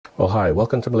Well, hi,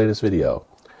 welcome to my latest video.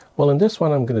 Well, in this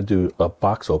one I'm going to do a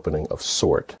box opening of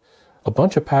sort. A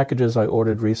bunch of packages I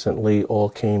ordered recently all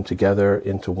came together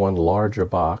into one larger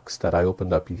box that I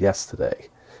opened up yesterday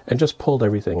and just pulled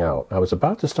everything out. I was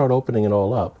about to start opening it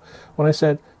all up when I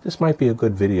said this might be a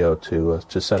good video to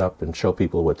set up and show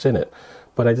people what's in it.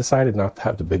 But I decided not to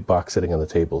have the big box sitting on the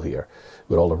table here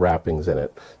with all the wrappings in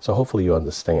it. So hopefully you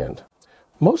understand.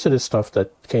 Most of this stuff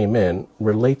that came in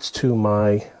relates to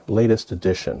my latest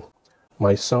edition,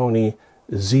 my Sony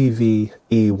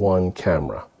ZV-E1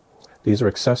 camera. These are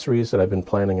accessories that I've been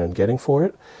planning on getting for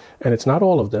it, and it's not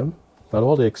all of them, not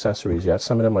all the accessories yet.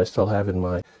 Some of them I still have in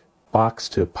my box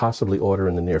to possibly order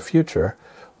in the near future,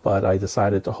 but I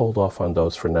decided to hold off on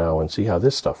those for now and see how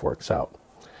this stuff works out.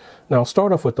 Now I'll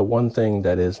start off with the one thing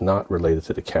that is not related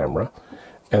to the camera,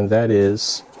 and that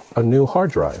is a new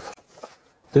hard drive.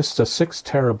 This is a 6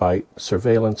 terabyte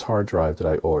surveillance hard drive that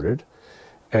I ordered,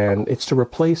 and it's to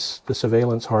replace the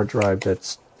surveillance hard drive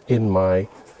that's in my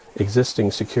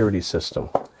existing security system,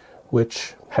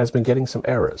 which has been getting some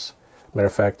errors. Matter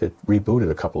of fact, it rebooted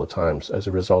a couple of times as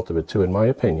a result of it too, in my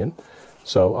opinion.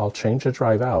 So I'll change the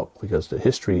drive out because the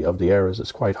history of the errors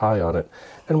is quite high on it,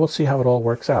 and we'll see how it all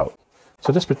works out.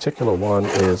 So this particular one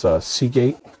is a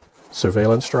Seagate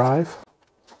surveillance drive.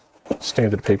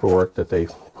 Standard paperwork that they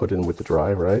put in with the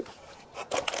drive, right?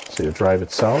 See the drive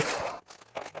itself.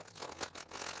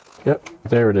 Yep,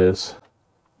 there it is.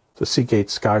 The Seagate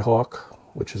Skyhawk,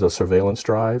 which is a surveillance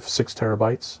drive, 6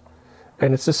 terabytes.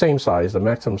 And it's the same size, the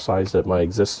maximum size that my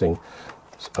existing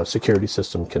security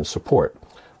system can support.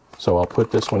 So I'll put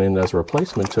this one in as a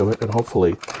replacement to it, and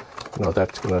hopefully,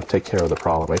 that's going to take care of the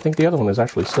problem. I think the other one is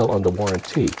actually still under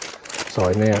warranty, so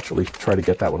I may actually try to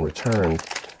get that one returned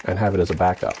and have it as a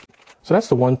backup. So that's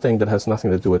the one thing that has nothing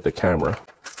to do with the camera,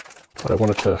 but I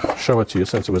wanted to show it to you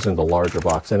since it was in the larger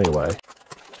box anyway,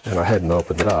 and I hadn't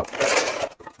opened it up.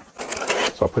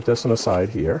 So I'll put this on the side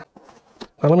here.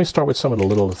 Now let me start with some of the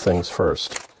little things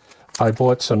first. I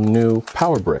bought some new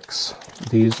power bricks.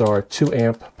 These are 2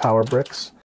 amp power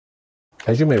bricks.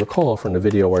 As you may recall from the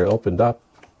video where I opened up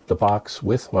the box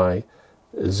with my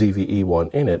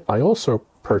ZV-E1 in it, I also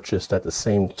purchased at the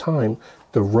same time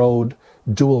the Rode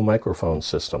dual microphone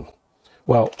system.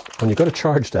 Well, when you go to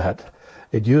charge that,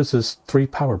 it uses 3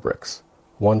 power bricks,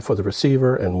 1 for the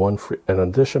receiver and an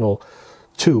additional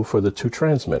 2 for the 2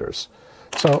 transmitters.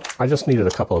 So I just needed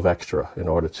a couple of extra in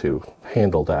order to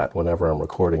handle that whenever I'm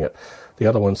recording it. The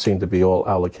other ones seem to be all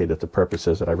allocated to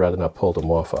purposes that I'd rather not pull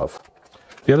them off of.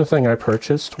 The other thing I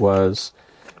purchased was,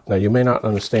 now you may not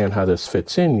understand how this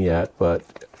fits in yet, but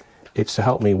it's to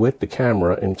help me with the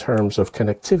camera in terms of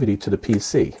connectivity to the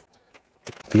PC.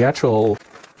 The actual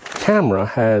camera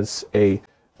has a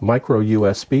micro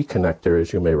USB connector,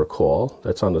 as you may recall,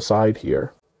 that's on the side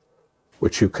here,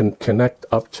 which you can connect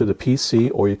up to the PC,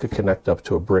 or you could connect up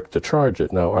to a brick to charge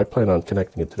it. Now, I plan on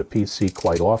connecting it to the PC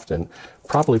quite often,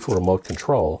 probably for remote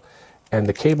control. And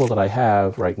the cable that I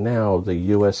have right now, the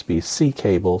USB-C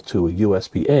cable to a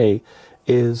USB-A,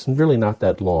 is really not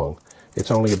that long. It's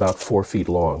only about 4 feet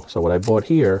long. So what I bought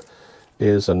here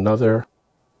is another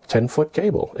 10-foot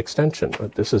cable extension.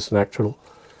 This is an actual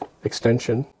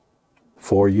extension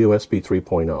for USB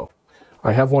 3.0.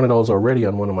 I have one of those already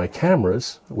on one of my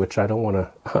cameras, which I don't want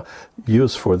to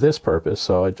use for this purpose,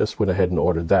 so I just went ahead and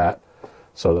ordered that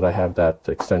so that I have that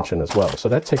extension as well. So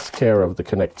that takes care of the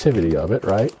connectivity of it,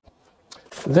 right?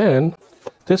 Then,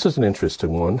 this is an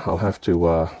interesting one. I'll have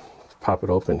to pop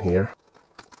it open here.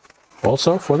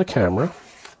 Also for the camera,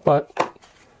 but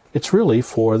it's really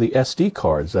for the SD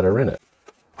cards that are in it.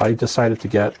 I decided to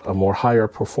get a more higher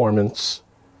performance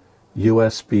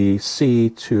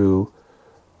USB-C to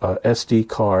SD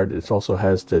card. It also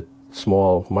has the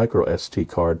small micro SD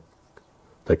card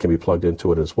that can be plugged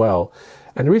into it as well.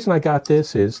 And the reason I got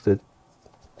this is that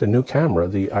the new camera,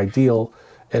 the ideal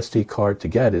SD card to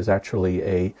get is actually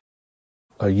a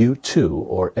U2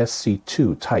 or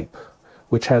SC2 type,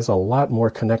 which has a lot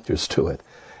more connectors to it,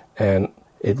 and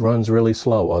it runs really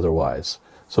slow otherwise.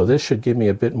 So this should give me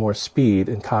a bit more speed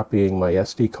in copying my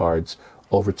SD cards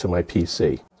over to my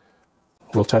PC.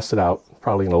 We'll test it out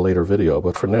probably in a later video,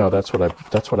 but for now that's what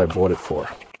I bought it for.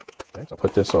 Okay, so I'll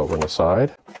put this over on the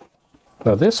side.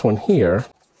 Now this one here,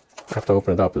 I have to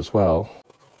open it up as well.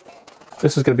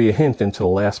 This is going to be a hint into the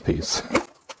last piece.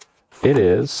 It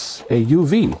is a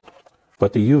UV,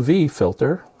 but the UV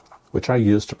filter, which I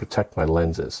use to protect my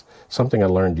lenses, something I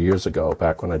learned years ago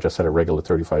back when I just had a regular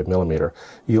 35mm,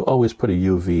 you always put a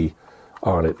UV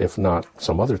on it, if not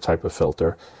some other type of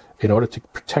filter, in order to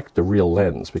protect the real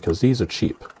lens, because these are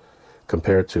cheap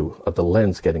compared to the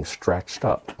lens getting scratched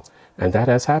up. And that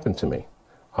has happened to me.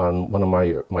 on one of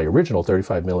my original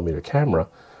 35mm camera,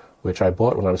 which I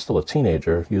bought when I was still a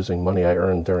teenager using money I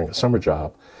earned during a summer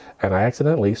job, and I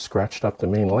accidentally scratched up the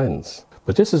main lens.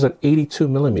 But this is an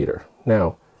 82mm.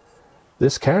 Now,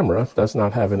 this camera does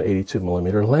not have an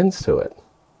 82mm lens to it,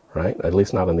 right? At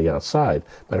least not on the outside.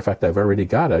 Matter of fact, I've already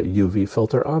got a UV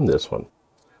filter on this one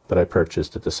that I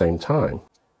purchased at the same time.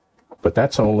 But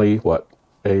that's only, what,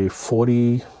 a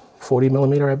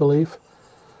 40mm, I believe?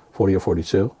 40 or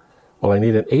 42. Well, I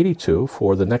need an 82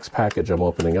 for the next package I'm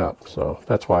opening up, so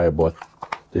that's why I bought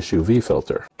this UV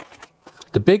filter.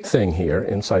 The big thing here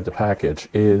inside the package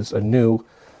is a new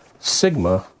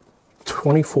Sigma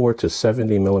 24 to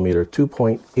 70mm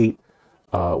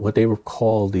 2.8, what they would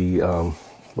call the,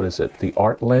 what is it, the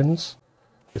art lens.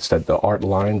 It's the art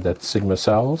line that Sigma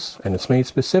sells, and it's made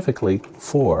specifically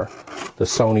for the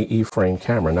Sony E-frame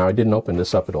camera. Now, I didn't open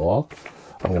this up at all.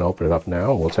 I'm going to open it up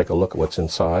now, and we'll take a look at what's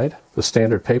inside. The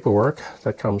standard paperwork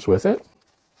that comes with it.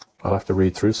 I'll have to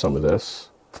read through some of this.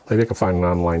 Maybe I can find an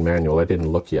online manual. I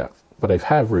didn't look yet. But I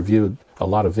have reviewed a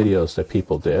lot of videos that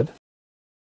people did.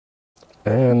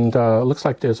 And it looks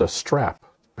like there's a strap,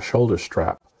 a shoulder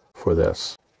strap for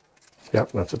this.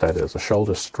 Yep, that's what that is, a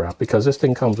shoulder strap, because this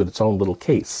thing comes with its own little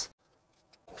case.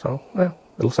 So, yeah,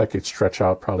 it looks like it could stretch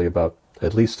out probably about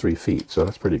at least 3 feet, so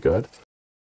that's pretty good.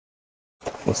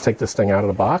 Let's take this thing out of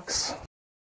the box.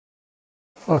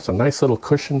 Oh, it's a nice little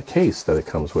cushioned case that it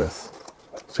comes with.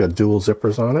 It's got dual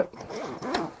zippers on it.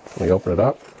 Let me open it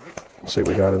up. See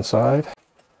what we got inside.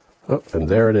 Oh, and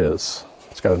there it is.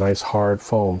 It's got a nice hard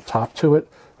foam top to it.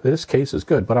 This case is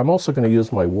good, but I'm also going to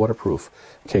use my waterproof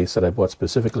case that I bought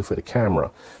specifically for the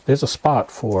camera. There's a spot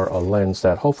for a lens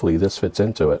that hopefully this fits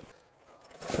into it.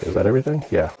 Is that everything?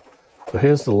 Yeah. So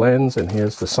here's the lens, and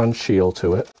here's the sun shield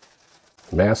to it.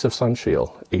 Massive sun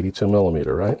shield, 82mm,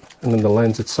 right? And then the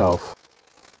lens itself.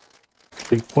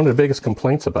 One of the biggest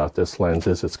complaints about this lens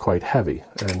is it's quite heavy,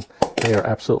 and they are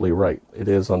absolutely right. It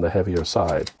is on the heavier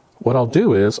side. What I'll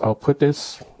do is I'll put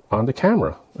this on the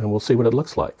camera, and we'll see what it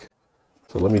looks like.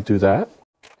 So let me do that.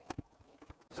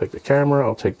 Take the camera,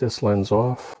 I'll take this lens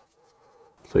off.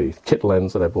 The kit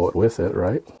lens that I bought with it,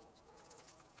 right?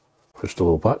 Push the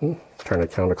little button, turn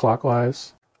it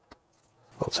counterclockwise.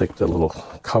 I'll take the little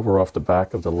cover off the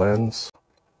back of the lens.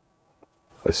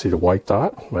 I see the white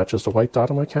dot, matches the white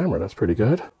dot on my camera. That's pretty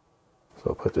good. So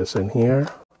I'll put this in here,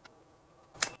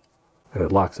 and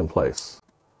it locks in place.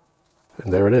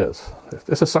 And there it is.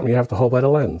 This is something you have to hold by the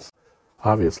lens.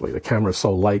 Obviously, the camera is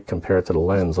so light compared to the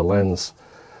lens. The lens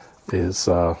is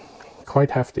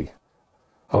quite hefty.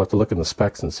 I'll have to look in the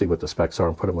specs and see what the specs are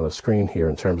and put them on the screen here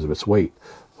in terms of its weight.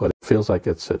 But it feels like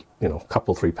it's at, you know, a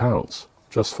couple, 3 pounds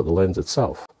just for the lens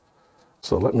itself.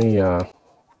 So let me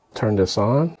turn this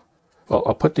on. Well,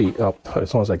 I'll put the,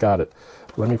 as long as I got it,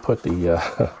 let me put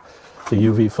the the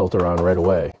UV filter on right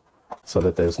away so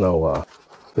that there's no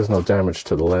damage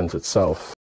to the lens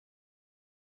itself.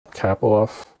 Cap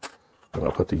off, and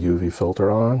I'll put the UV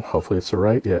filter on. Hopefully it's the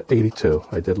right, yeah, 82.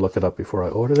 I did look it up before I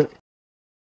ordered it.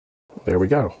 There we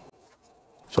go.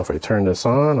 So if I turn this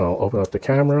on, I'll open up the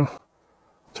camera,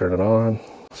 turn it on,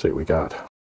 see what we got.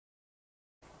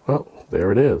 Well,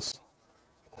 there it is.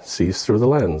 Sees through the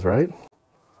lens, right?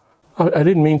 I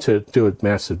didn't mean to do a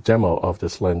massive demo of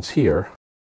this lens here.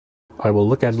 I will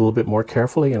look at it a little bit more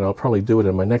carefully, and I'll probably do it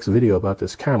in my next video about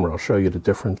this camera. I'll show you the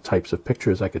different types of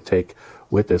pictures I could take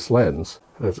with this lens.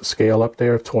 There's a scale up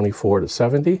there, 24 to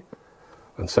 70.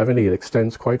 On 70, it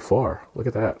extends quite far. Look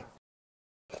at that.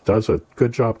 It does a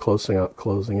good job closing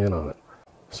in on it.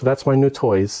 So that's my new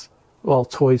toys. Well,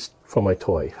 toys for my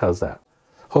toy. How's that?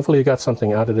 Hopefully you got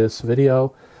something out of this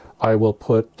video. I will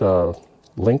put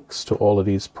links to all of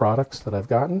these products that I've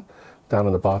gotten down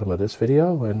in the bottom of this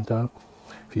video, and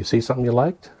if you see something you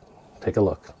liked, take a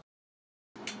look.